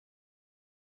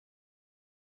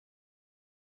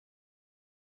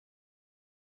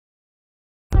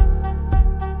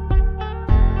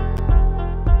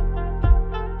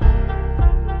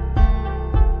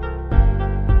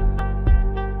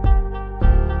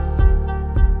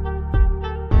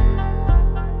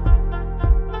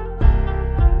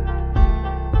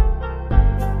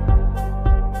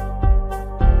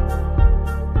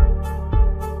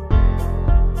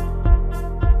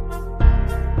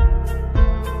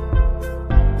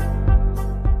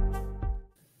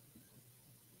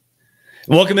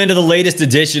Welcome into the latest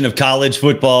edition of College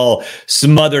Football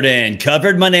Smothered and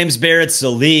Covered. My name's Barrett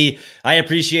Salee. I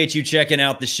appreciate you checking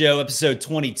out the show, episode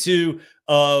 22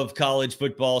 of College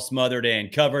Football Smothered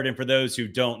and Covered. And for those who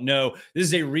don't know, this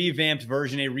is a revamped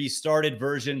version, a restarted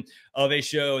version of a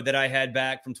show that I had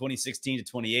back from 2016 to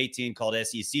 2018 called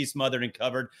SEC Smothered and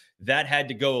Covered. That had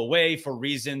to go away for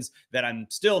reasons that I'm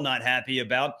still not happy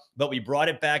about, but we brought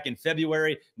it back in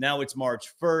February. Now it's March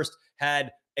 1st.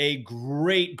 Had a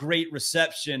great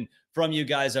reception from you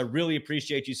guys. I really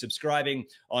appreciate you subscribing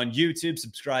on YouTube,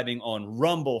 subscribing on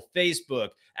Rumble,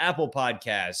 Facebook, Apple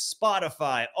Podcasts,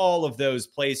 Spotify, all of those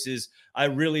places. I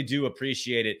really do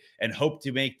appreciate it and hope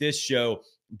to make this show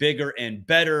bigger and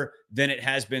better than it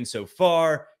has been so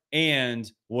far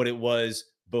and what it was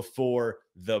before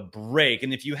the break.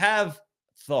 And if you have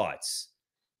thoughts,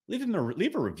 leave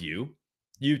a review.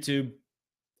 YouTube,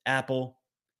 Apple.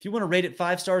 If you want to rate it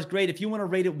 5 stars, great. If you want to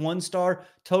rate it 1 star,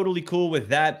 totally cool with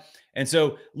that. And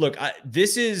so, look,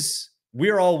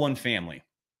 we're all one family.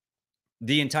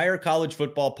 The entire college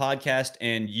football podcast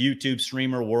and YouTube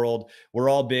streamer world, we're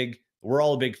all a big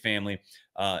family.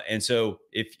 And so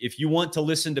if you want to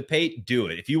listen to Pate, do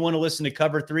it. If you want to listen to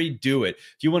Cover 3, do it.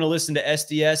 If you want to listen to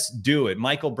SDS, do it.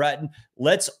 Michael Bratton,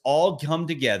 let's all come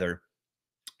together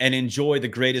and enjoy the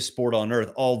greatest sport on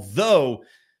earth. Although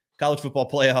college football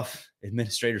playoff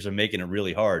administrators are making it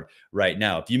really hard right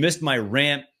now. If you missed my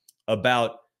rant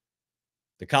about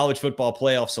the college football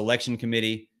playoff selection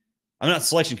committee,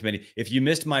 if you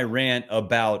missed my rant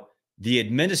about the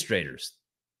administrators,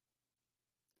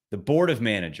 the board of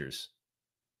managers,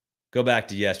 go back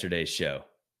to yesterday's show.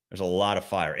 There's a lot of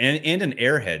fire and an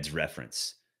Airheads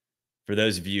reference for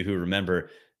those of you who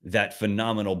remember that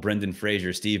phenomenal Brendan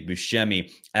Fraser, Steve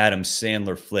Buscemi, Adam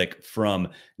Sandler flick from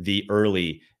the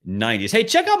early 90s. Hey,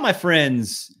 check out my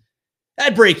friends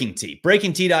at Breaking Tea.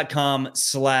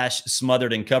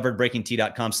 BreakingTea.com/smothered and covered.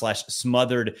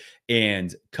 BreakingTea.com/smothered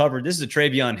and covered. This is a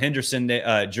Travion Henderson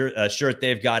shirt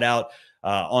they've got out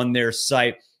on their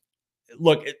site.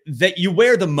 Look, that you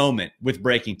wear the moment with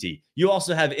Breaking Tea. You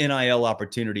also have NIL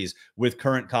opportunities with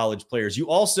current college players. You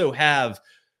also have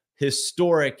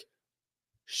historic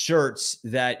shirts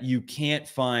that you can't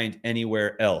find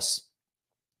anywhere else.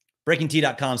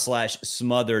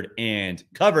 BreakingTea.com/smothered and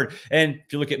covered. And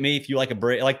if you look at me, if you like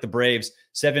the Braves,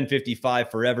 755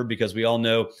 forever, because we all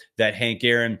know that Hank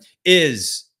Aaron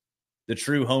is the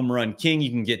true home run king.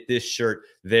 You can get this shirt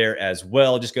there as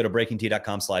well. Just go to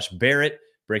BreakingTea.com/Barrett,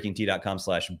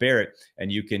 BreakingTea.com/Barrett,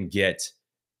 and you can get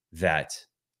that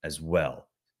as well.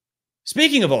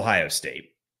 Speaking of Ohio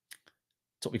State,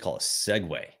 it's what we call a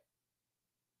segue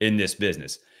in this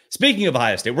business. Speaking of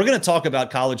Ohio State, we're going to talk about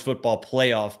college football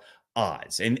playoff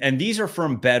odds. And these are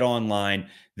from BetOnline.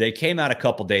 They came out a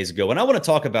couple days ago. And I want to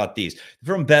talk about these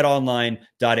from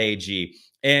betonline.ag.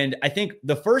 And I think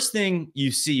the first thing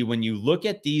you see when you look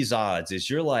at these odds is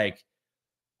you're like,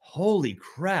 holy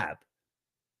crap.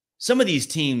 Some of these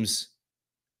teams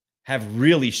have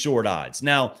really short odds.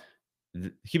 Now,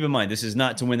 keep in mind, this is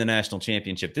not to win the national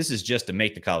championship. This is just to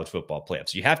make the college football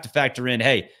playoffs. You have to factor in,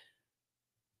 hey,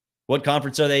 what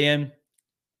conference are they in?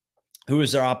 Who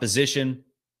is their opposition?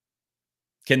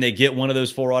 Can they get one of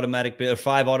those 5 automatic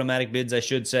bids, I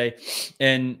should say?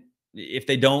 And if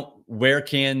they don't, where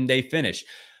can they finish?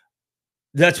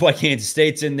 That's why Kansas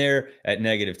State's in there at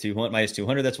 -200,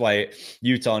 -200. That's why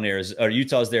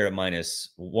Utah's there at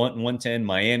 -110.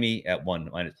 Miami at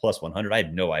 +100. I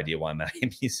have no idea why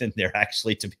Miami's in there,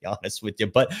 actually, to be honest with you.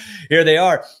 But here they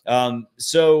are.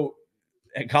 So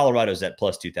Colorado's at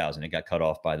 +2,000. It got cut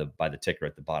off by the ticker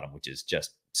at the bottom, which is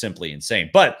just simply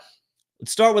insane. But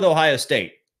let's start with Ohio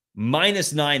State,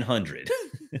 -900.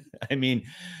 I mean,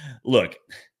 look,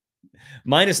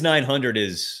 -900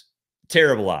 is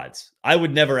terrible odds. I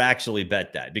would never actually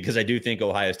bet that because I do think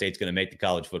Ohio State's going to make the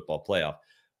college football playoff.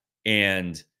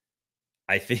 And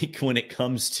I think when it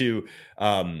comes to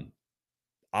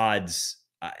odds,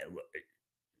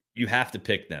 you have to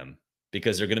pick them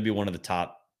because they're going to be one of the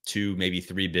top 2, maybe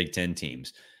 3 Big Ten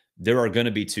teams. There are going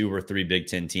to be 2 or 3 Big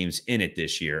Ten teams in it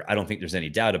this year. I don't think there's any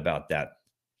doubt about that.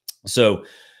 So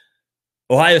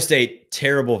Ohio State,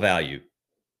 terrible value.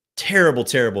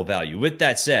 Terrible value. With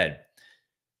that said,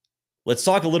 let's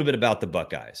talk a little bit about the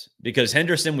Buckeyes because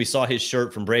Henderson, we saw his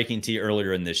shirt from Breaking Tea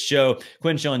earlier in this show.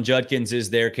 Quinshon Judkins is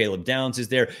there. Caleb Downs is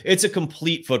there. It's a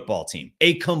complete football team.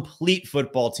 A complete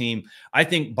football team. I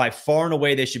think by far and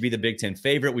away they should be the Big Ten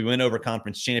favorite. We went over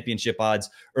conference championship odds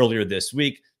earlier this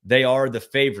week. They are the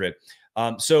favorite.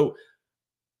 So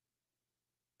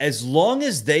as long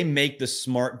as they make the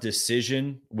smart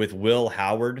decision with Will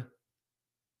Howard,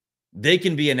 they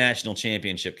can be a national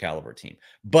championship caliber team.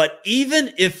 But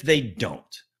even if they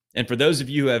don't, and for those of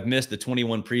you who have missed the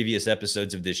 21 previous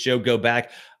episodes of this show, go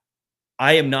back.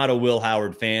 I am not a Will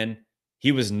Howard fan.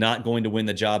 He was not going to win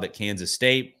the job at Kansas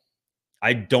State.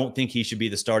 I don't think he should be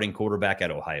the starting quarterback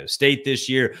at Ohio State this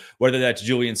year, whether that's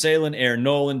Julian Salan, Aaron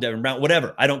Nolan, Devin Brown,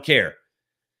 whatever. I don't care.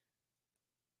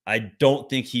 I don't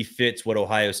think he fits what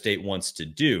Ohio State wants to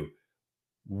do.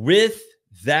 With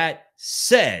that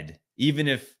said, even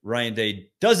if Ryan Day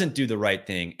doesn't do the right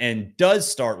thing and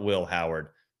does start Will Howard,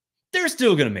 they're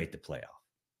still going to make the playoff.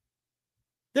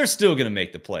 They're still going to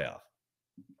make the playoff.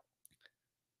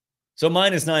 So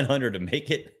minus 900 to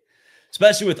make it,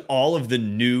 especially with all of the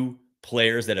new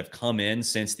players that have come in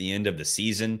since the end of the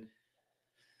season.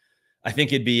 I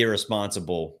think it'd be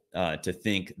irresponsible to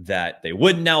think that they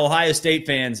wouldn't. Now, Ohio State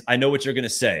fans, I know what you're going to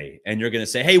say. And you're going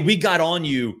to say, hey, we got on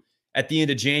you at the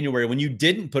end of January when you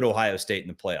didn't put Ohio State in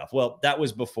the playoff. Well, that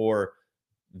was before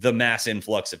the mass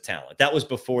influx of talent. That was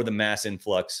before the mass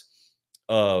influx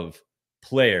of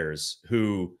players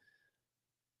who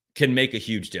can make a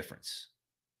huge difference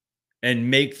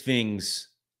and make things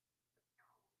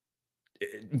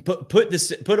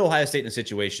put Ohio State in a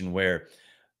situation where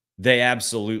they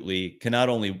absolutely can not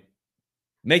only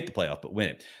make the playoff, but win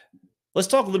it. Let's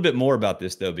talk a little bit more about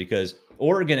this, though, because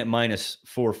Oregon at minus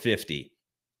 450.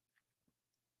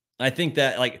 I think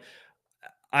that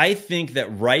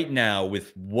right now,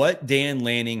 with what Dan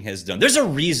Lanning has done, there's a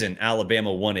reason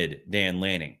Alabama wanted Dan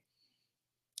Lanning,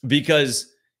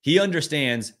 because he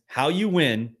understands how you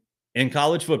win in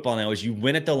college football now is you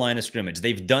win at the line of scrimmage.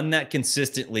 They've done that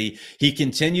consistently. He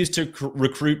continues to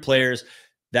recruit players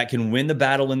that can win the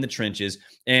battle in the trenches.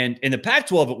 And in the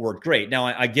Pac-12, it worked great. Now,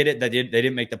 I get it that they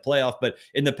didn't make the playoff, but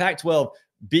in the Pac-12,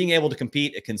 being able to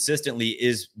compete consistently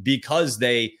is because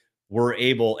they were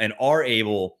able and are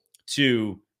able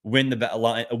to win at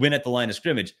the line of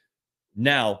scrimmage.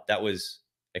 Now, that was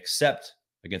except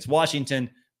against Washington,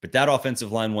 but that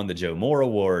offensive line won the Joe Moore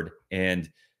Award, and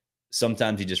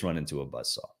sometimes you just run into a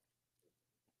buzzsaw.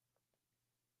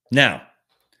 Now,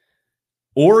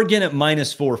 Oregon at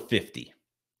minus 450.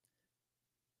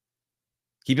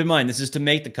 Keep in mind, this is to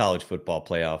make the college football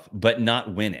playoff, but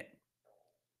not win it.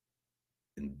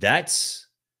 And that's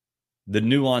the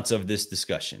nuance of this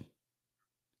discussion.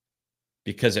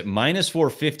 Because at minus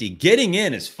 450, getting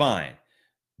in is fine.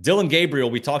 Dylan Gabriel,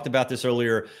 we talked about this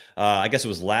earlier, I guess it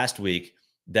was last week,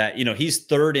 that, he's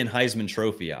third in Heisman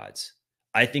Trophy odds.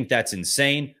 I think that's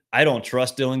insane. I don't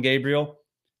trust Dylan Gabriel.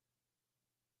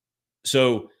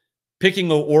 So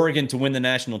picking Oregon to win the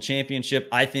national championship,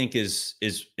 I think is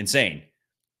insane.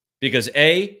 Because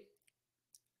A,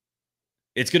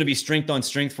 it's going to be strength on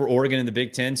strength for Oregon in the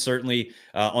Big Ten, certainly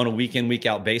on a week-in,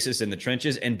 week-out basis in the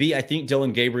trenches. And B, I think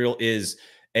Dylan Gabriel is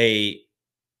a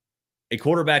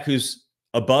quarterback who's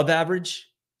above average,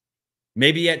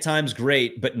 maybe at times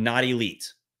great, but not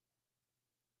elite.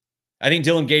 I think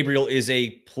Dylan Gabriel is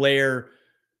a player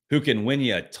who can win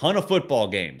you a ton of football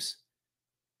games.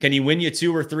 Can he win you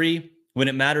 2 or 3 when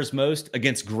it matters most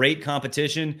against great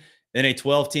competition in a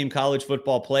 12-team college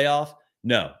football playoff?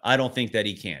 No, I don't think that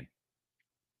he can.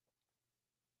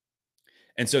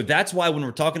 And so that's why when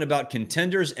we're talking about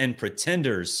contenders and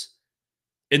pretenders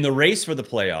in the race for the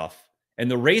playoff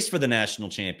and the race for the national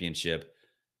championship,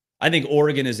 I think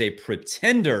Oregon is a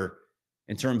pretender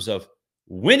in terms of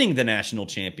winning the national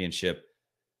championship,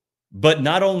 but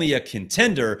not only a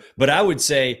contender, but I would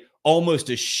say almost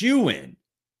a shoo-in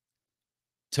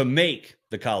to make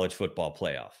the college football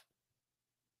playoff.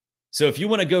 So if you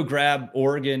want to go grab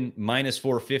Oregon minus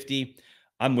 450,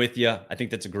 I'm with you. I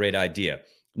think that's a great idea.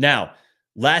 Now,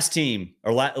 last team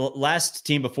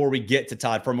before we get to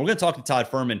Todd Fuhrman. We're going to talk to Todd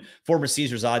Fuhrman, former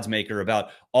Caesars odds maker, about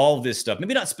all this stuff.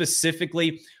 Maybe not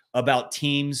specifically about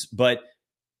teams, but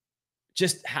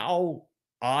just how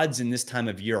odds in this time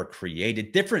of year are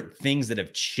created, different things that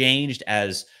have changed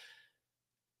as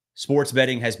sports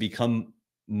betting has become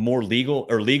more legal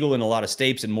in a lot of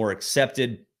states and more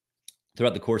accepted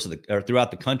throughout the course of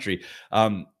throughout the country.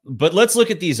 But let's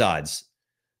look at these odds.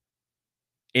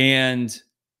 And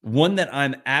one that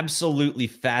I'm absolutely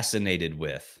fascinated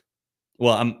with,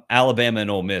 well, I'm Alabama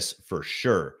and Ole Miss for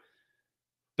sure,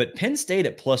 but Penn State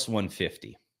at plus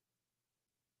 150.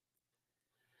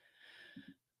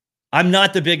 I'm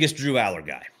not the biggest Drew Aller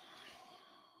guy.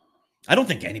 I don't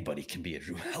think anybody can be a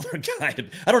Drew Aller guy.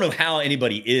 I don't know how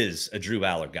anybody is a Drew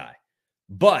Aller guy.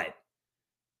 But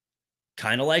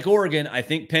kind of like Oregon, I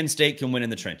think Penn State can win in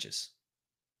the trenches.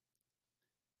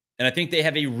 And I think they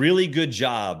have a really good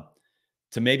job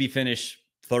to maybe finish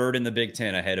third in the Big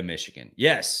Ten ahead of Michigan.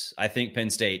 Yes, I think Penn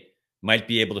State might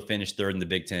be able to finish third in the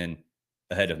Big Ten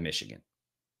ahead of Michigan.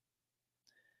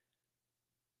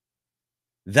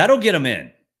 That'll get them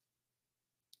in.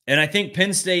 And I think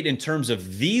Penn State, in terms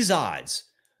of these odds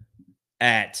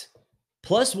at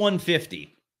plus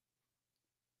 150,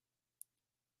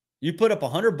 you put up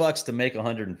 $100 to make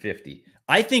 150.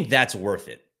 I think that's worth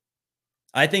it.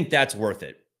 I think that's worth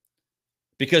it.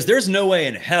 Because there's no way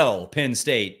in hell Penn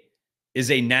State is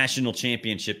a national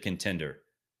championship contender.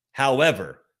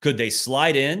 However, could they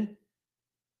slide in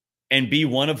and be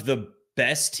one of the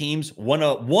best teams, one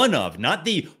of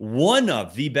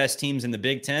the best teams in the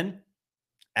Big Ten?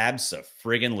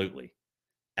 Abso-friggin-lutely.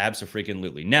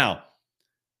 Abso-friggin-lutely. Now,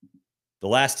 the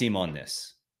last team on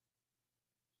this,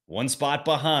 one spot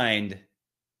behind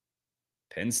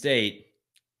Penn State,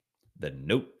 the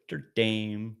Notre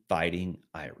Dame Fighting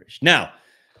Irish. Now,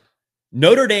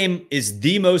 Notre Dame is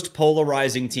the most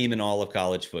polarizing team in all of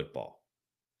college football.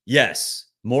 Yes,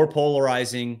 more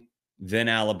polarizing than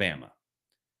Alabama.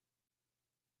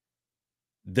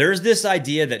 There's this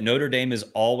idea that Notre Dame is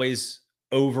always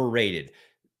overrated.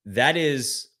 That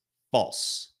is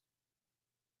false.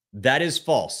 That is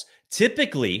false.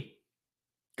 Typically,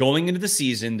 going into the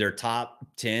season, they're top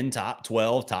 10, top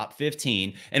 12, top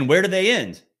 15. And where do they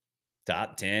end?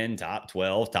 Top 10, top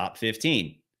 12, top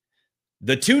 15.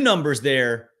 The two numbers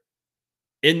there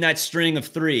in that string of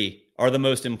three are the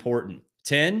most important.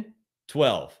 10,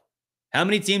 12. How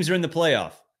many teams are in the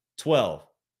playoff? 12.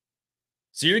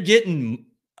 So you're getting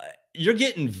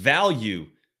value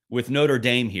with Notre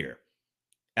Dame here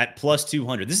at plus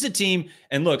 200. This is a team,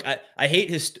 and look, I hate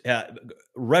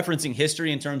referencing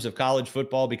history in terms of college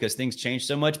football because things change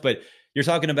so much, but you're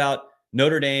talking about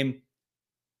Notre Dame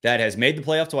that has made the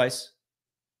playoff twice,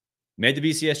 made the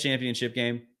BCS championship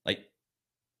game. Like,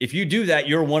 if you do that,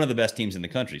 you're one of the best teams in the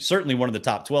country, certainly one of the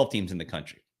top 12 teams in the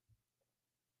country.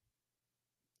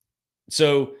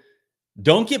 So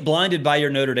don't get blinded by your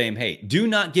Notre Dame hate. Do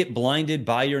not get blinded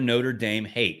by your Notre Dame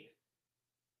hate.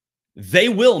 They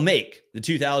will make the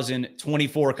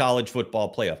 2024 college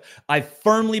football playoff. I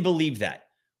firmly believe that.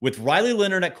 With Riley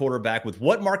Leonard at quarterback, with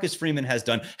what Marcus Freeman has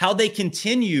done, how they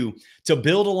continue to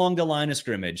build along the line of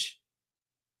scrimmage,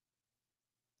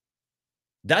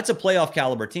 that's a playoff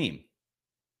caliber team.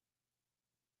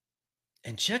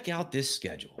 And check out this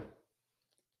schedule.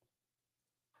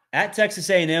 At Texas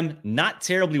A&M, not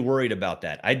terribly worried about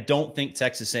that. I don't think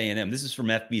Texas A&M, this is from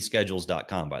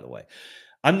fbschedules.com, by the way.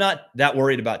 I'm not that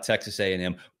worried about Texas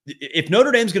A&M. If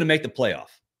Notre Dame's going to make the playoff,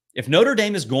 if Notre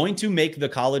Dame is going to make the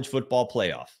college football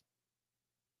playoff,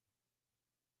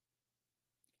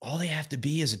 all they have to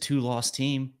be is a two-loss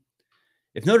team.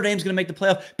 If Notre Dame's going to make the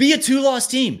playoff, be a two-loss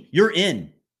team. You're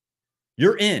in.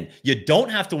 You're in. You don't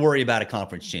have to worry about a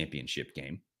conference championship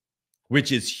game,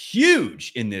 which is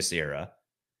huge in this era.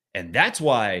 And that's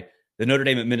why the Notre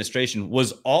Dame administration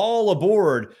was all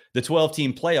aboard the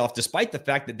 12-team playoff, despite the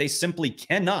fact that they simply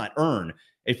cannot earn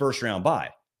a first-round bye.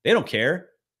 They don't care.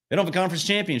 They don't have a conference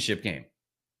championship game.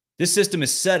 This system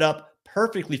is set up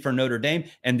perfectly for Notre Dame,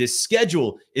 and this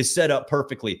schedule is set up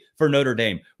perfectly for Notre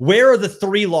Dame. Where are the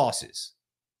three losses?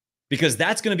 Because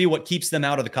that's going to be what keeps them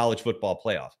out of the college football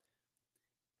playoff.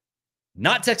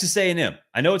 Not Texas A&M.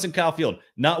 I know it's in Kyle Field.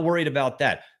 Not worried about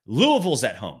that. Louisville's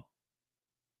at home.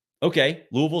 Okay,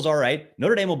 Louisville's all right.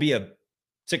 Notre Dame will be a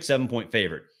 6-7 point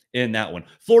favorite in that one.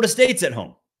 Florida State's at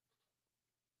home.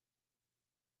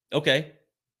 Okay,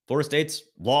 Florida State's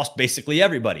lost basically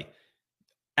everybody.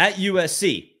 At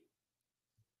USC,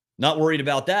 not worried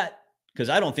about that because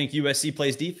I don't think USC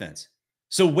plays defense.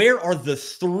 So where are the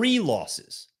three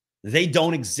losses? They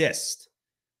don't exist.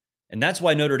 And that's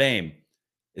why Notre Dame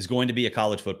is going to be a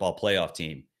college football playoff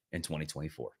team in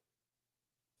 2024.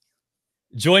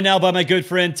 Joined now by my good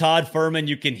friend, Todd Fuhrman.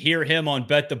 You can hear him on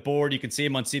Bet the Board. You can see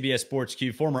him on CBS Sports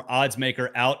Q, former odds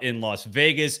maker out in Las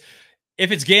Vegas.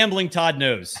 If it's gambling, Todd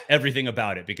knows everything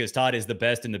about it because Todd is the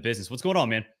best in the business. What's going on,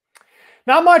 man?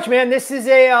 Not much, man. This is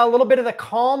a little bit of the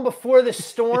calm before the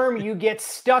storm. You get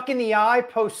stuck in the eye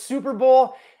post-Super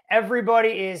Bowl. Everybody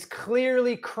is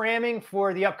clearly cramming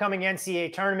for the upcoming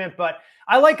NCAA tournament, but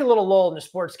I like a little lull in the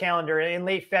sports calendar in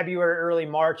late February, early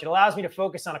March. It allows me to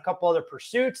focus on a couple other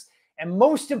pursuits. And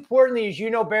most importantly, as you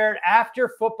know, Barrett,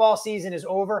 after football season is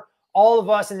over, all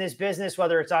of us in this business,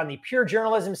 whether it's on the pure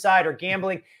journalism side or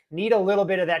gambling, need a little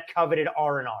bit of that coveted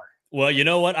R&R. Well, you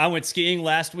know what? I went skiing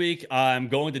last week. I'm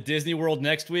going to Disney World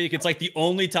next week. It's like the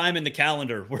only time in the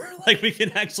calendar where like we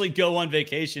can actually go on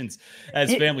vacations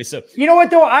as family. So you know what,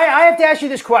 though? I have to ask you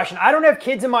this question. I don't have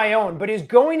kids of my own, but is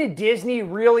going to Disney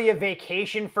really a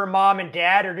vacation for mom and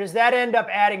dad, or does that end up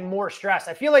adding more stress?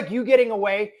 I feel like you getting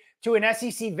away to an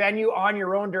SEC venue on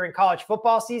your own during college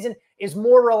football season is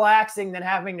more relaxing than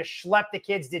having to schlep the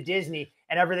kids to Disney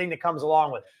and everything that comes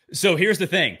along with it. So here's the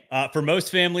thing. For most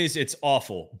families, it's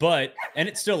awful, and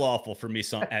it's still awful for me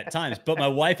at times, but my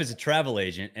wife is a travel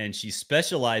agent and she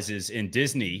specializes in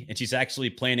Disney, and she's actually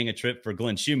planning a trip for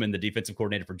Glenn Schumann, the defensive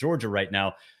coordinator for Georgia right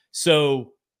now.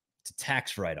 So it's a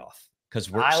tax write-off because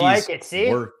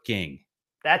she's working.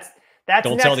 That's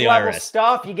Don't next tell the level IRS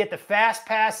stuff. You get the fast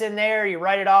pass in there. You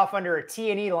write it off under a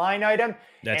T&E line item.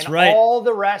 That's and right. All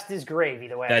the rest is gravy.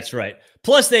 The way that's right.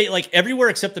 Plus, they like everywhere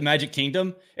except the Magic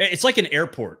Kingdom. It's like an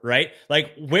airport, right?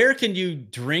 Like, where can you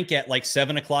drink at like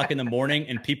 7 o'clock in the morning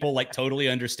and people like totally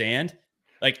understand?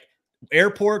 Like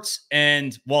airports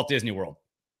and Walt Disney World.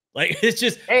 Like, it's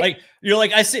just like, you're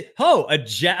like, I see,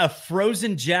 a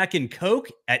frozen Jack and Coke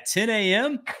at 10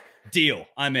 a.m. Deal.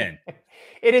 I'm in.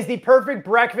 It is the perfect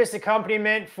breakfast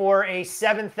accompaniment for a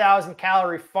 7,000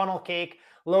 calorie funnel cake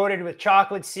loaded with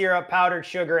chocolate syrup, powdered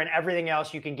sugar, and everything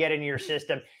else you can get into your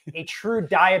system. A true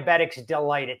diabetic's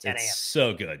delight at 10 a.m. It's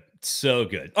so good. So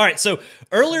good. All right. So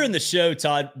earlier in the show,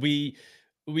 Todd, we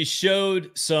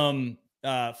showed some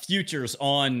futures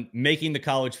on making the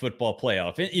college football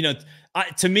playoff. And, you know,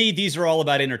 to me, these are all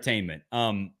about entertainment,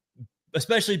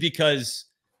 especially because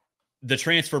the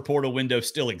transfer portal window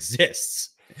still exists.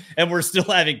 And we're still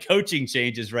having coaching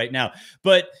changes right now.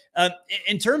 But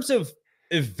in terms of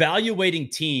evaluating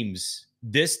teams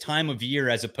this time of year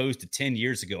as opposed to 10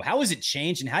 years ago, how has it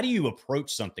changed and how do you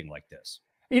approach something like this?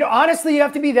 You know, honestly, you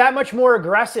have to be that much more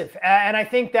aggressive. And I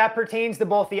think that pertains to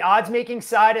both the odds making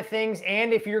side of things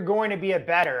and if you're going to be a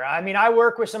bettor. I mean, I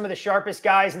work with some of the sharpest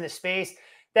guys in the space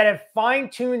that have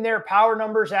fine-tuned their power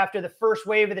numbers after the first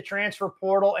wave of the transfer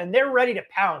portal, and they're ready to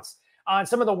pounce on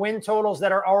some of the win totals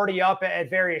that are already up at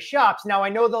various shops. Now, I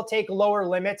know they'll take lower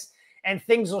limits and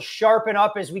things will sharpen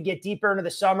up as we get deeper into the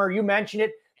summer. You mentioned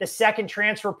it, the second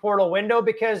transfer portal window,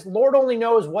 because Lord only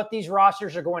knows what these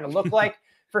rosters are going to look like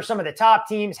for some of the top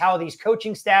teams, how these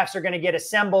coaching staffs are going to get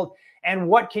assembled, and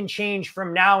what can change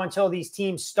from now until these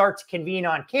teams start to convene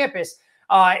on campus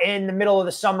in the middle of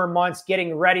the summer months,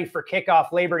 getting ready for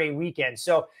kickoff Labor Day weekend.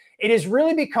 So it has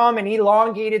really become an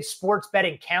elongated sports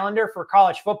betting calendar for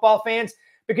college football fans,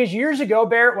 because years ago,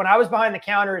 Barrett, when I was behind the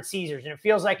counter at Caesars, and it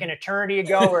feels like an eternity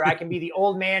ago where I can be the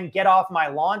old man, get off my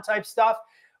lawn type stuff,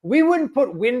 we wouldn't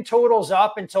put win totals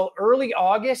up until early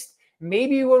August.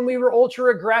 Maybe when we were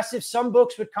ultra aggressive, some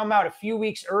books would come out a few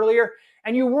weeks earlier,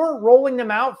 and you weren't rolling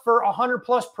them out for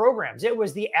 100+ programs. It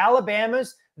was the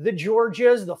Alabamas, the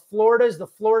Georgias, the Floridas, the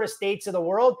Florida States of the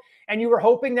world. And you were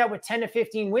hoping that with 10 to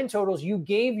 15 win totals, you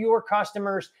gave your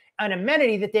customers an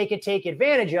amenity that they could take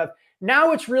advantage of.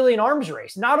 Now it's really an arms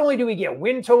race. Not only do we get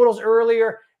win totals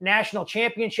earlier, national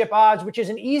championship odds, which is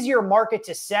an easier market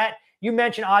to set. You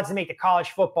mentioned odds to make the college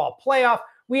football playoff.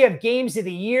 We have games of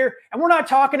the year, and we're not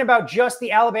talking about just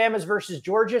the Alabamas versus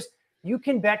Georgias. You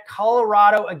can bet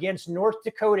Colorado against North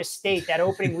Dakota State that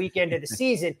opening weekend of the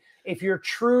season if your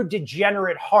true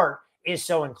degenerate heart is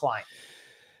so inclined.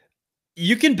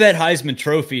 You can bet Heisman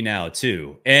Trophy now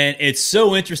too. And it's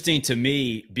so interesting to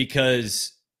me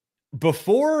because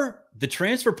before the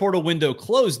transfer portal window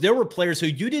closed, there were players who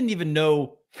you didn't even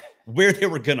know where they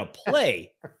were going to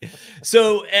play.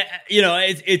 So, you know,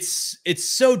 it's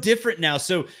so different now.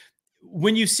 So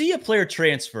when you see a player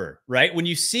transfer, right? When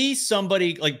you see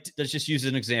somebody like, let's just use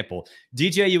an example,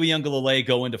 DJ Uiagalelei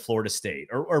go into Florida State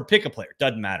or pick a player,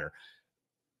 doesn't matter.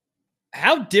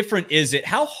 How different is it?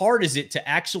 How hard is it to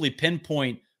actually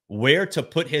pinpoint where to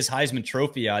put his Heisman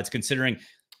Trophy odds, considering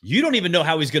you don't even know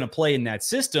how he's going to play in that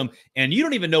system, and you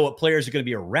don't even know what players are going to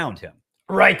be around him?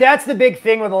 Right. That's the big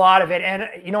thing with a lot of it. And,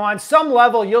 you know, on some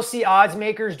level, you'll see odds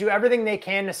makers do everything they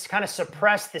can to kind of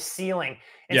suppress the ceiling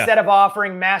instead of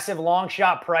offering massive long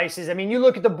shot prices. I mean, you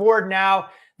look at the board now,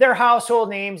 they're household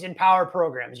names in power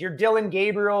programs. Your Dylan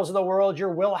Gabriels of the world,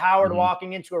 your Will Howard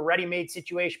walking into a ready-made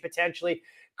situation potentially.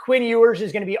 Quinn Ewers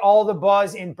is going to be all the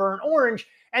buzz in burnt orange.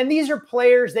 And these are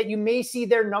players that you may see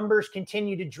their numbers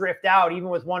continue to drift out, even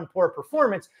with one poor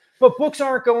performance. But books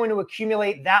aren't going to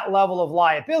accumulate that level of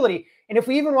liability. And if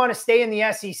we even want to stay in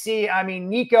the SEC, I mean,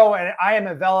 Nico and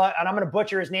Iamavella, and I'm going to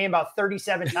butcher his name about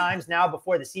 37 times now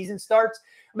before the season starts.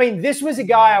 I mean, this was a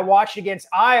guy I watched against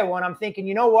Iowa, and I'm thinking,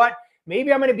 you know what?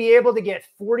 Maybe I'm going to be able to get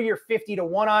 40 or 50 to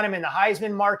 1 on him in the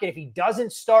Heisman market if he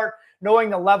doesn't start, knowing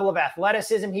the level of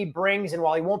athleticism he brings. And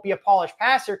while he won't be a polished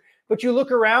passer, but you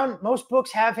look around, most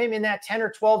books have him in that 10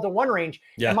 or 12 to 1 range.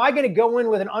 Am I going to go in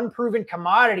with an unproven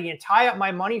commodity and tie up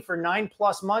my money for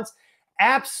 9+ months?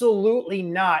 Absolutely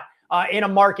not in a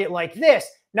market like this.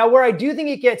 Now, where I do think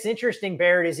it gets interesting,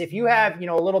 Barrett, is if you have, you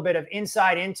know, a little bit of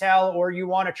inside intel or you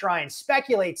want to try and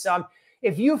speculate some,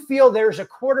 if you feel there's a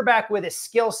quarterback with a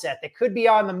skill set that could be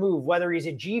on the move, whether he's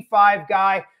a G5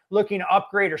 guy looking to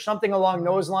upgrade or something along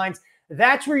those lines,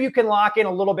 that's where you can lock in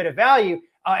a little bit of value.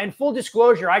 And full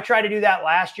disclosure, I tried to do that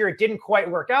last year. It didn't quite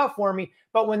work out for me.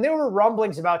 But when there were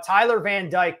rumblings about Tyler Van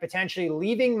Dyke potentially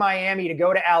leaving Miami to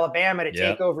go to Alabama to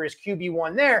take over his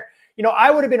QB1 there, you know,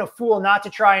 I would have been a fool not to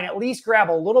try and at least grab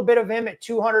a little bit of him at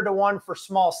 200 to 1 for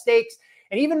small stakes.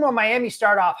 And even when Miami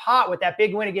started off hot with that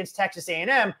big win against Texas A&M,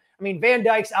 I mean, Van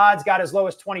Dyke's odds got as low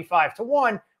as 25 to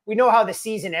 1. We know how the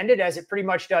season ended, as it pretty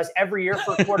much does every year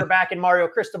for a quarterback in Mario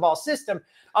Cristobal's system.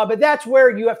 But that's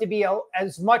where you have to be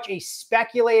as much a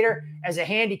speculator as a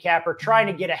handicapper, trying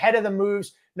to get ahead of the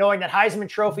moves, knowing that Heisman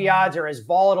Trophy odds are as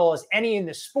volatile as any in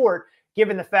the sport,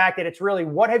 given the fact that it's really,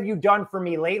 what have you done for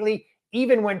me lately,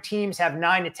 even when teams have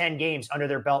 9 to 10 games under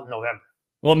their belt in November.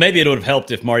 Well, maybe it would have helped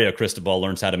if Mario Cristobal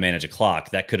learns how to manage a clock.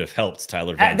 That could have helped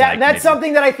Tyler Van Dyke. That's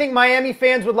something that I think Miami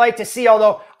fans would like to see,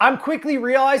 although I'm quickly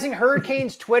realizing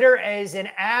Hurricanes Twitter is an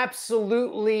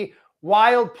absolutely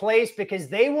wild place, because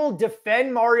they will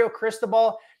defend Mario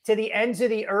Cristobal to the ends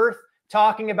of the earth,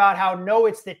 talking about how, no,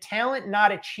 it's the talent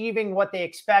not achieving what they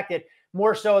expected,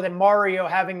 more so than Mario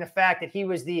having the fact that he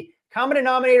was the common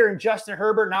denominator in Justin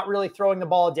Herbert not really throwing the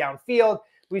ball downfield.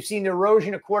 We've seen the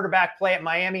erosion of quarterback play at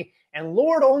Miami. And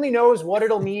Lord only knows what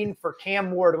it'll mean for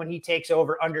Cam Ward when he takes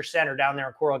over under center down there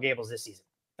in Coral Gables this season.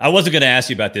 I wasn't going to ask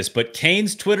you about this, but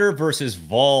Kane's Twitter versus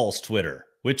Vol's Twitter,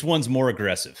 which one's more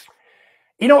aggressive?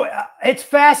 You know, it's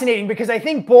fascinating because I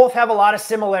think both have a lot of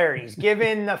similarities,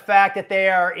 given the fact that they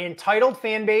are entitled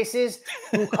fan bases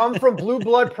who come from blue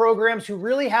blood programs who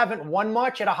really haven't won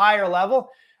much at a higher level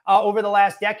over the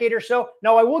last decade or so.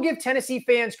 Now, I will give Tennessee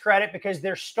fans credit because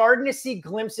they're starting to see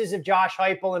glimpses of Josh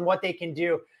Heupel and what they can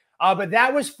do. But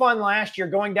that was fun last year,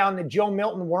 going down the Joe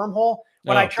Milton wormhole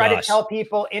when I try to tell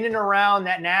people in and around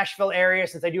that Nashville area,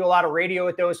 since I do a lot of radio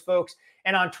with those folks,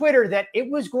 and on Twitter, that it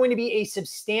was going to be a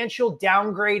substantial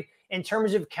downgrade in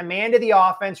terms of command of the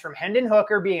offense from Hendon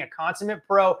Hooker being a consummate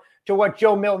pro to what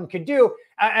Joe Milton could do.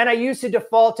 And I used to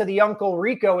default to the Uncle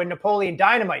Rico and Napoleon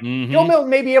Dynamite. Joe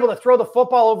Milton may be able to throw the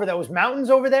football over those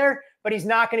mountains over there, but he's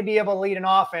not going to be able to lead an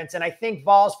offense. And I think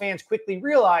Vols fans quickly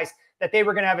realized that they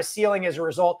were going to have a ceiling as a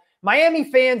result. Miami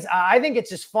fans, I think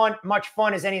it's as much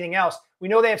fun as anything else. We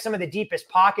know they have some of the deepest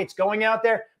pockets going out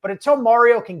there, but until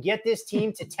Mario can get this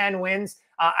team to 10 wins,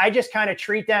 I just kind of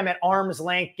treat them at arm's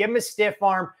length, give them a stiff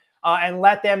arm, and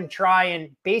let them try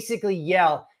and basically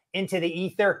yell into the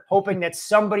ether, hoping that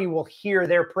somebody will hear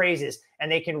their praises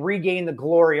and they can regain the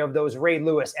glory of those Ray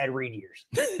Lewis, Ed Reed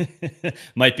years.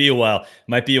 Might be a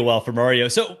while for Mario.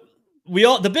 So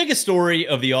the biggest story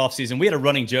of the offseason, we had a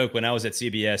running joke when I was at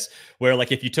CBS where,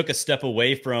 like, if you took a step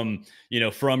away from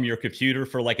your computer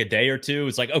for like a day or two,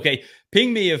 it's like, okay,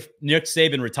 ping me if Nick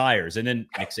Saban retires. And then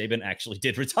Nick Saban actually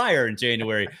did retire in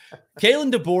January.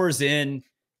 Kalen DeBoer's in.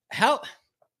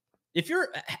 If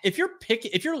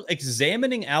you're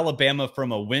examining Alabama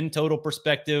from a win total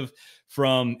perspective,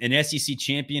 from an SEC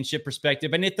championship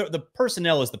perspective, and the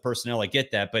personnel is the personnel, I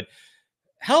get that, but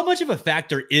how much of a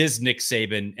factor is Nick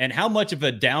Saban, and how much of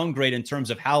a downgrade in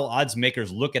terms of how odds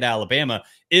makers look at Alabama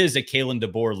is a Kalen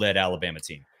DeBoer-led Alabama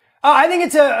team? I think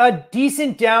it's a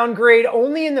decent downgrade,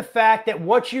 only in the fact that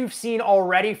what you've seen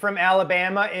already from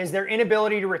Alabama is their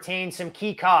inability to retain some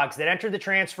key cogs that entered the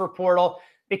transfer portal,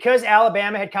 because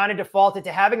Alabama had kind of defaulted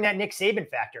to having that Nick Saban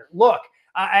factor. Look,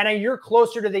 and you're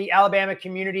closer to the Alabama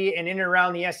community and in and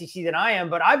around the SEC than I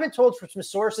am, but I've been told from some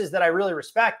sources that I really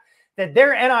respect that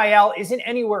their NIL isn't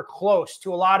anywhere close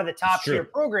to a lot of the top tier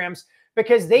programs,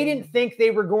 because they didn't think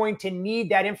they were going to need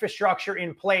that infrastructure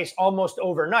in place almost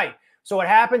overnight. So what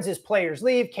happens is players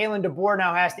leave. Kalen DeBoer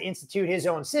now has to institute his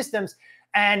own systems.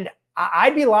 And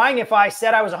I'd be lying if I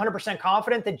said I was 100%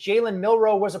 confident that Jalen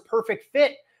Milroe was a perfect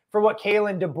fit for what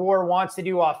Kalen DeBoer wants to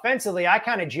do offensively. I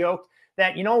kind of joked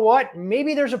that, you know what,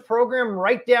 maybe there's a program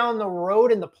right down the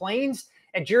road in the Plains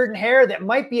at Jordan-Hare that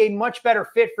might be a much better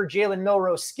fit for Jalen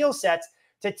Milroe's skill sets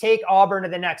to take Auburn to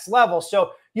the next level.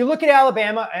 So you look at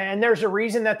Alabama, and there's a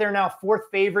reason that they're now fourth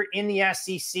favorite in the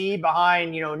SEC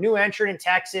behind, new entrant in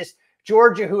Texas,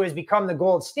 Georgia, who has become the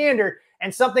gold standard.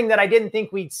 And something that I didn't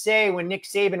think we'd say when Nick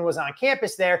Saban was on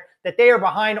campus there, that they are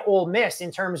behind Ole Miss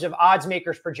in terms of odds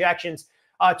makers projections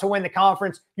to win the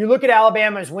conference. You look at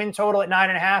Alabama's win total at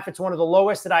 9.5. It's one of the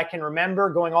lowest that I can remember,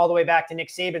 going all the way back to Nick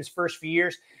Saban's first few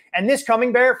years. And this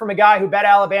coming, Barrett, from a guy who bet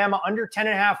Alabama under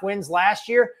 10.5 wins last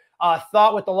year,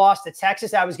 thought with the loss to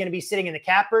Texas I was going to be sitting in the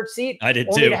catbird seat. I did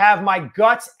only too. To have my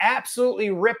guts absolutely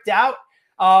ripped out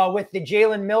with the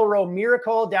Jalen Milroe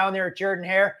miracle down there at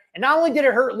Jordan-Hare. And not only did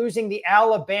it hurt losing the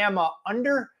Alabama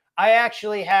under, I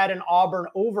actually had an Auburn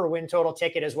over win total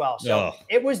ticket as well. So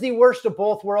It was the worst of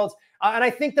both worlds. And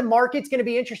I think the market's going to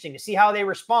be interesting to see how they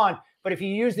respond, But if you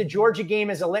use the Georgia game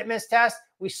as a litmus test,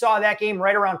 we saw that game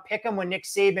right around pick'em when Nick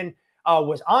Saban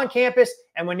was on campus,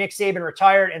 and when Nick Saban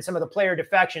retired and some of the player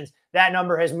defections, that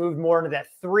number has moved more into that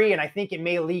 3, and I think it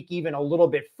may leak even a little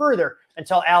bit further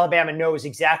until Alabama knows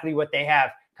exactly what they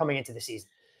have coming into the season.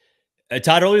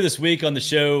 Todd, earlier this week on the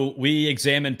show, we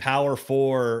examined Power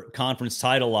 4 conference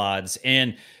title odds,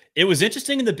 and it was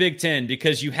interesting in the Big Ten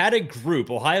because you had a group,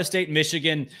 Ohio State,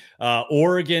 Michigan,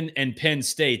 Oregon, and Penn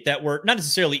State, that were not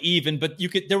necessarily even, but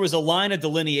there was a line of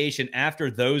delineation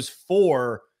after those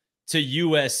 4 to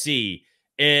USC.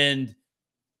 And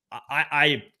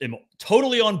I am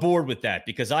totally on board with that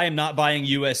because I am not buying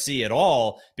USC at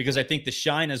all because I think the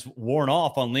shine has worn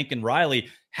off on Lincoln Riley.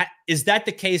 Is that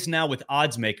the case now with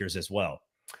odds makers as well?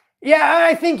 Yeah,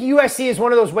 I think USC is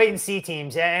one of those wait-and-see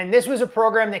teams, and this was a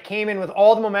program that came in with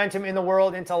all the momentum in the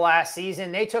world into last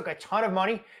season. They took a ton of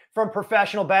money from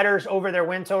professional bettors over their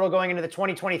win total going into the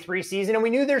 2023 season, and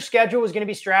we knew their schedule was going to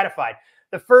be stratified.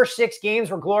 The first 6 games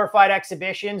were glorified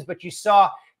exhibitions, but you saw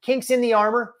kinks in the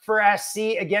armor for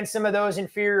SC against some of those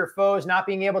inferior foes, not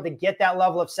being able to get that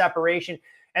level of separation,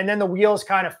 and then the wheels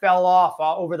kind of fell off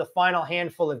over the final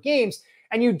handful of games.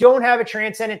 And you don't have a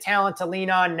transcendent talent to lean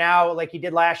on now like you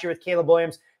did last year with Caleb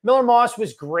Williams. Miller Moss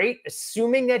was great,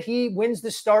 assuming that he wins the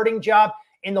starting job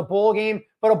in the bowl game.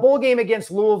 But a bowl game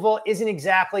against Louisville isn't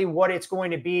exactly what it's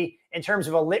going to be in terms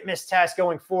of a litmus test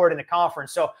going forward in the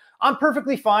conference. So I'm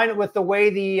perfectly fine with the way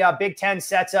the Big Ten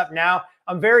sets up now.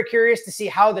 I'm very curious to see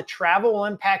how the travel will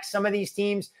impact some of these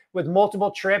teams with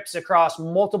multiple trips across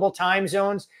multiple time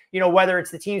zones, whether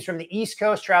it's the teams from the East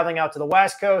Coast traveling out to the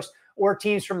West Coast, or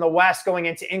teams from the West going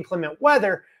into inclement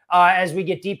weather as we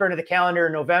get deeper into the calendar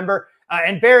in November.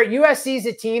 And Barrett, USC is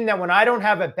a team that when I don't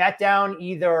have a bet down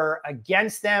either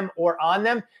against them or on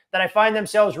them, that I find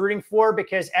themselves rooting for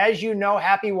because, as you know,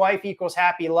 happy wife equals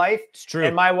happy life. It's true.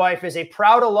 And my wife is a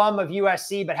proud alum of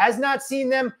USC, but has not seen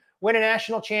them win a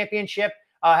national championship,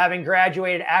 having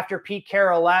graduated after Pete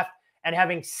Carroll left and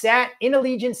having sat in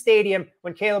Allegiant Stadium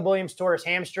when Caleb Williams tore his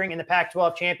hamstring in the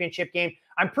Pac-12 championship game.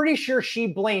 I'm pretty sure she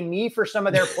blamed me for some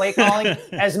of their play calling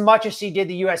as much as she did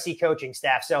the USC coaching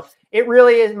staff. So it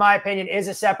really is, in my opinion, is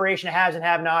a separation of haves and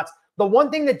have-nots. The one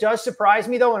thing that does surprise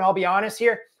me, though, and I'll be honest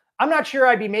here, I'm not sure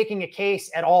I'd be making a case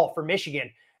at all for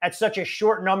Michigan at such a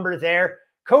short number there.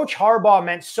 Coach Harbaugh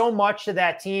meant so much to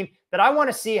that team that I want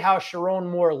to see how Sharon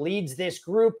Moore leads this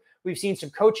group. We've seen some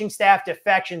coaching staff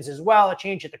defections as well, a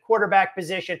change at the quarterback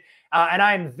position. And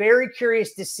I am very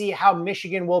curious to see how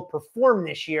Michigan will perform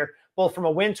this year, both from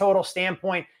a win total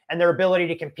standpoint and their ability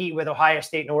to compete with Ohio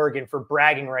State and Oregon for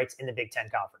bragging rights in the Big Ten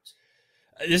Conference.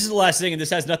 This is the last thing, and this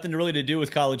has nothing really to do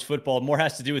with college football. More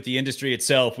has to do with the industry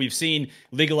itself. We've seen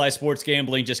legalized sports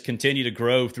gambling just continue to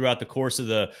grow throughout the course of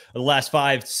the last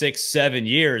 5, 6, 7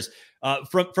 years.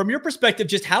 From your perspective,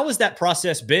 just how has that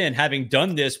process been, having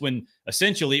done this when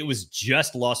essentially it was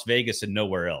just Las Vegas and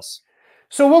nowhere else?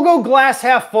 So we'll go glass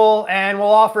half full, and we'll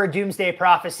offer a doomsday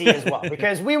prophecy as well,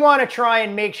 because we want to try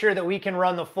and make sure that we can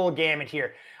run the full gamut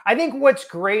here. I think what's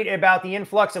great about the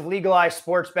influx of legalized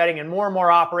sports betting and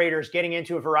more operators getting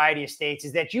into a variety of states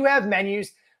is that you have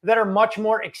menus that are much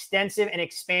more extensive and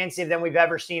expansive than we've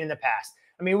ever seen in the past.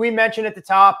 I mean, we mentioned at the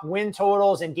top win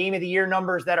totals and game of the year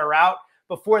numbers that are out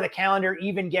before the calendar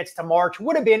even gets to March.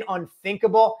 Would have been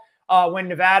unthinkable when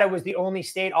Nevada was the only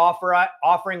state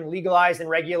offering legalized and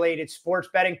regulated sports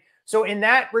betting. So in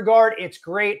that regard, it's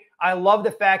great. I love the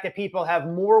fact that people have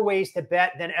more ways to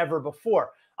bet than ever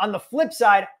before. On the flip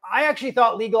side, I actually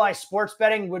thought legalized sports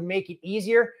betting would make it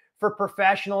easier for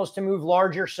professionals to move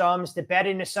larger sums to bet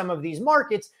into some of these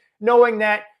markets, knowing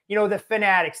that, the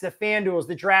Fanatics, the FanDuels,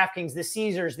 the DraftKings, the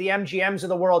Caesars, the MGMs of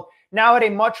the world now had a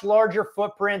much larger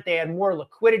footprint. They had more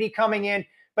liquidity coming in,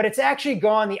 but it's actually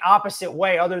gone the opposite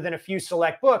way, other than a few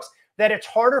select books, that it's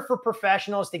harder for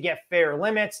professionals to get fair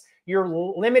limits. You're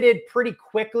limited pretty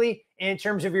quickly in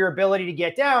terms of your ability to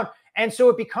get down. And so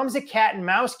it becomes a cat and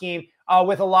mouse game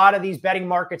with a lot of these betting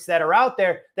markets that are out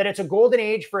there, that it's a golden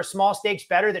age for a small stakes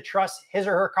bettor that trusts his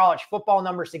or her college football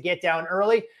numbers to get down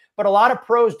early. But a lot of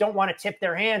pros don't want to tip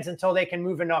their hands until they can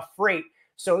move enough freight.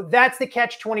 So that's the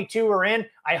catch-22 we're in.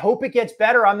 I hope it gets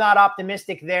better. I'm not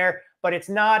optimistic there, but it's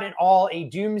not at all a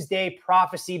doomsday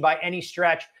prophecy by any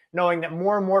stretch, knowing that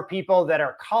more and more people that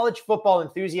are college football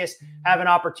enthusiasts have an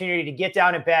opportunity to get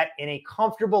down and bet in a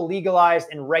comfortable, legalized,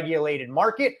 and regulated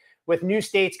market, with new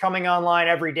states coming online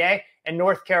every day, and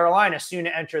North Carolina soon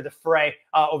to enter the fray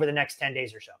over the next 10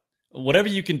 days or so. Whatever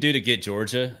you can do to get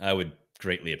Georgia, I would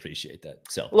Greatly appreciate that.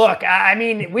 So look, I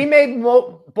mean, we may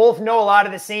both know a lot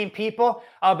of the same people,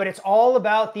 but it's all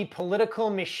about the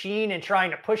political machine and trying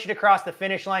to push it across the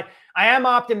finish line. I am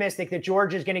optimistic that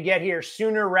Georgia is going to get here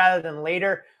sooner rather than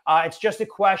later. It's just a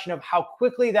question of how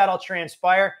quickly that'll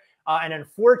transpire. And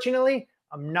unfortunately,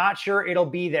 I'm not sure it'll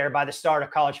be there by the start of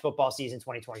college football season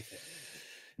 2024.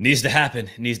 Needs to happen.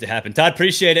 Needs to happen. Todd,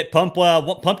 appreciate it. Pump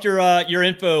your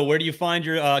info. Where do you find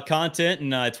your content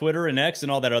and Twitter and X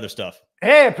and all that other stuff?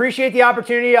 Hey, appreciate the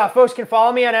opportunity. Folks can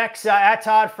follow me on X at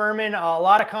Todd Fuhrman. A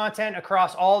lot of content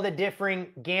across all the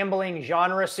different gambling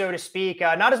genres, so to speak.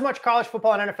 Not as much college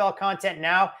football and NFL content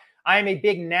now. I am a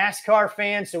big NASCAR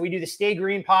fan, so we do the Stay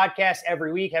Green podcast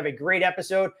every week. Have a great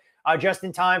episode just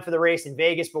in time for the race in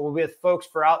Vegas, but we'll be with folks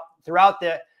throughout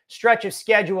the stretch of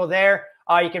schedule there.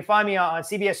 You can find me on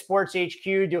CBS Sports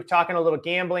HQ talking a little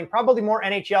gambling, probably more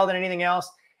NHL than anything else.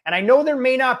 And I know there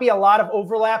may not be a lot of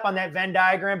overlap on that Venn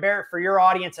diagram, Barrett, for your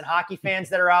audience and hockey fans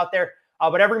that are out there.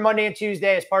 But every Monday and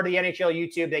Tuesday, as part of the NHL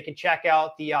YouTube, they can check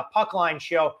out the Puck Line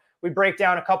show. We break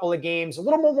down a couple of games, a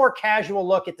little more casual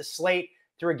look at the slate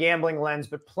through a gambling lens,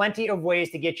 but plenty of ways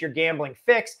to get your gambling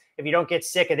fix if you don't get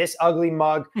sick of this ugly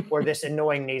mug or this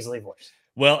annoying nasally voice.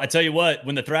 Well, I tell you what,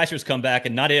 when the Thrashers come back,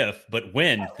 and not if, but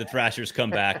when the Thrashers come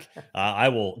back, I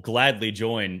will gladly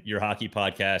join your hockey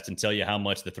podcast and tell you how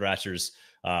much the Thrashers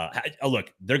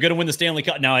look, they're going to win the Stanley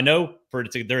Cup. Now, I know for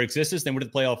their existence, they went to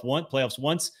the playoffs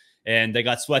once, and they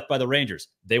got swept by the Rangers.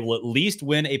 They will at least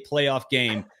win a playoff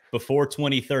game before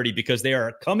 2030 because they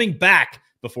are coming back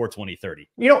before 2030.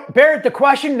 You know, Barrett, the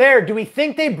question there, do we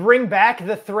think they bring back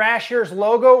the Thrashers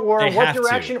logo, or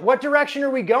what direction are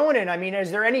we going in? I mean,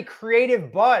 is there any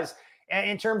creative buzz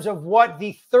in terms of what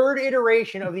the third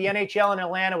iteration of the NHL in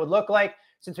Atlanta would look like?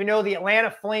 Since we know the Atlanta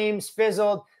Flames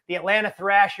fizzled, the Atlanta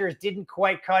Thrashers didn't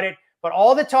quite cut it, but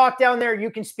all the talk down there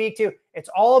you can speak to, it's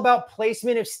all about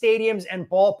placement of stadiums and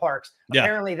ballparks. Yeah.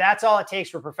 Apparently that's all it takes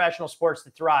for professional sports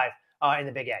to thrive in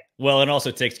the Big A. Well, it also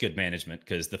takes good management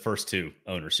because the first two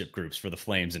ownership groups for the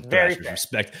Flames and Thrashers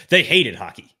they hated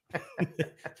hockey.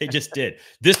 They just did.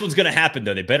 This one's going to happen,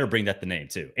 though. They better bring that the name,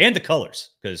 too. And the colors,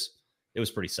 because it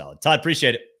was pretty solid. Todd,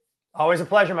 appreciate it. Always a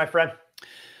pleasure, my friend.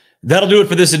 That'll do it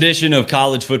for this edition of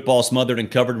College Football Smothered and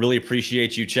Covered. Really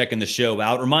appreciate you checking the show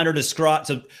out. A reminder to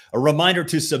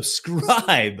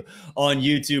subscribe on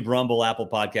YouTube, Rumble, Apple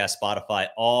Podcasts, Spotify,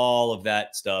 all of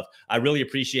that stuff. I really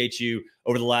appreciate you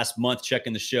over the last month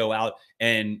checking the show out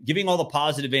and giving all the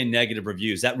positive and negative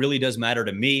reviews. That really does matter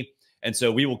to me. And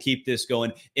so we will keep this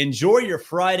going. Enjoy your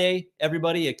Friday,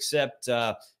 everybody, except,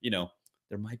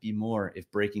 there might be more if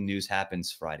breaking news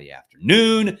happens Friday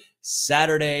afternoon,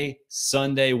 Saturday,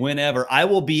 Sunday, whenever. I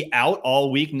will be out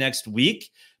all week next week,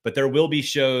 but there will be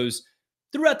shows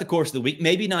throughout the course of the week.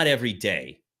 Maybe not every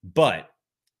day, but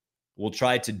we'll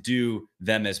try to do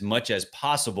them as much as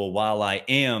possible while I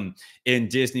am in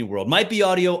Disney World. Might be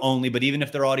audio only, but even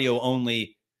if they're audio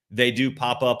only, they do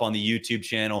pop up on the YouTube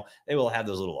channel. They will have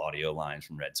those little audio lines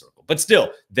from Red Circle, but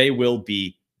still, they will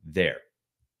be there.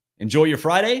 Enjoy your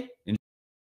Friday.